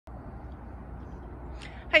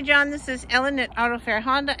Hi John, this is Ellen at Auto Fair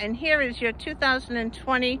Honda, and here is your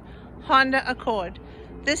 2020 Honda Accord.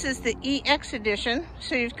 This is the EX edition,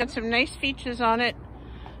 so you've got some nice features on it.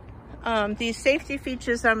 These safety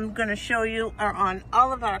features I'm going to show you are on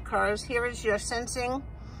all of our cars. Here is your sensing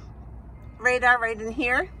radar right in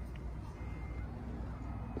here.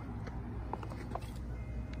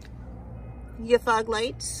 Your fog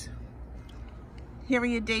lights. Here are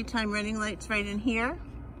your daytime running lights right in here.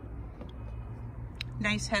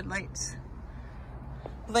 Nice headlights.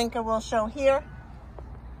 Blinker will show here.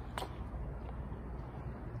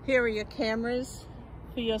 Here are your cameras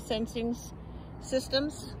for your sensing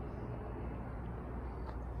systems.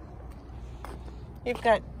 You've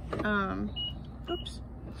got,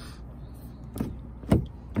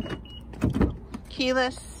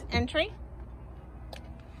 keyless entry.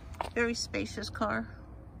 Very spacious car.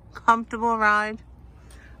 Comfortable ride.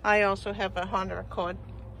 I also have a Honda Accord.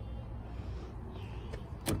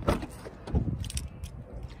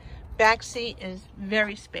 Back seat is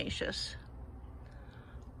very spacious.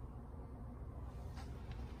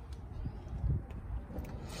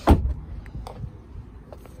 You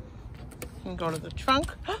can go to the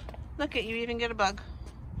trunk. Look at you, even get a bug.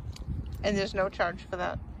 And there's no charge for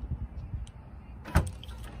that.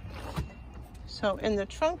 So in the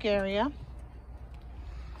trunk area,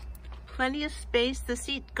 plenty of space. The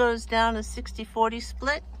seat goes down a 60-40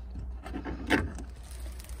 split.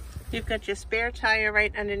 You've got your spare tire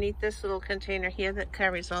right underneath this little container here that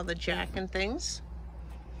carries all the jack and things.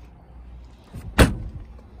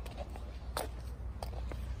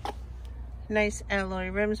 Nice alloy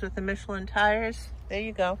rims with the Michelin tires. There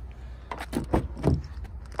you go.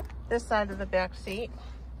 This side of the back seat,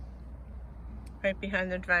 right behind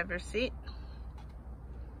the driver's seat.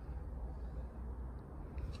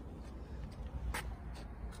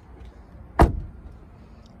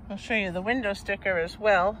 I'll show you the window sticker as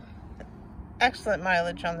well. Excellent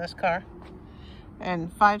mileage on this car,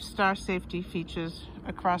 and 5-star safety features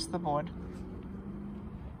across the board.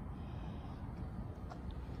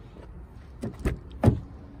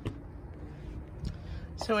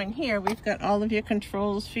 So in here we've got all of your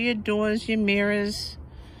controls for your doors, your mirrors,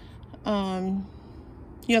 your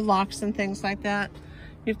locks and things like that.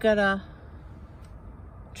 You've got a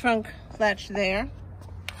trunk latch there,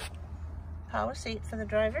 power seat for the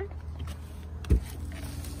driver,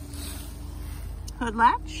 hood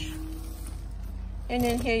latch, and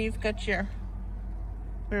in here you've got your,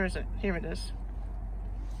 where is it? Here it is.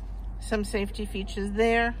 Some safety features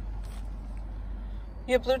there.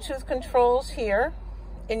 Your Bluetooth controls here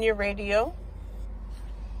in your radio.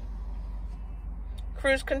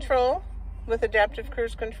 Cruise control with adaptive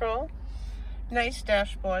cruise control. Nice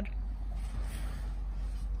dashboard.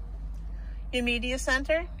 Your media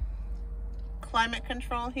center. Climate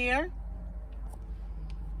control here.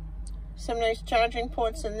 Some nice charging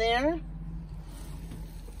ports in there.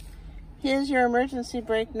 Here's your emergency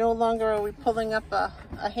brake. No longer are we pulling up a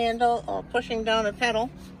handle or pushing down a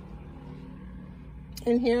pedal.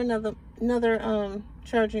 And here another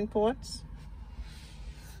charging ports.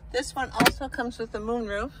 This one also comes with a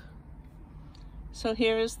moonroof. So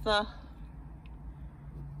here is the,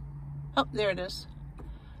 oh, there it is.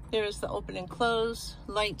 There is the open and close,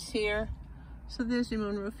 lights here. So there's your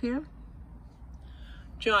moonroof here.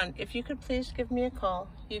 John, if you could please give me a call.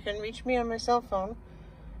 You can reach me on my cell phone.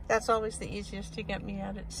 That's always the easiest to get me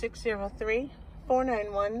at. It's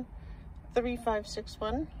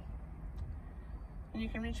 603-491-3561. And you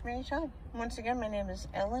can reach me anytime. Once again, my name is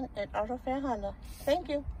Ellen at Auto Fair Honda. Thank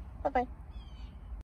you. Bye-bye.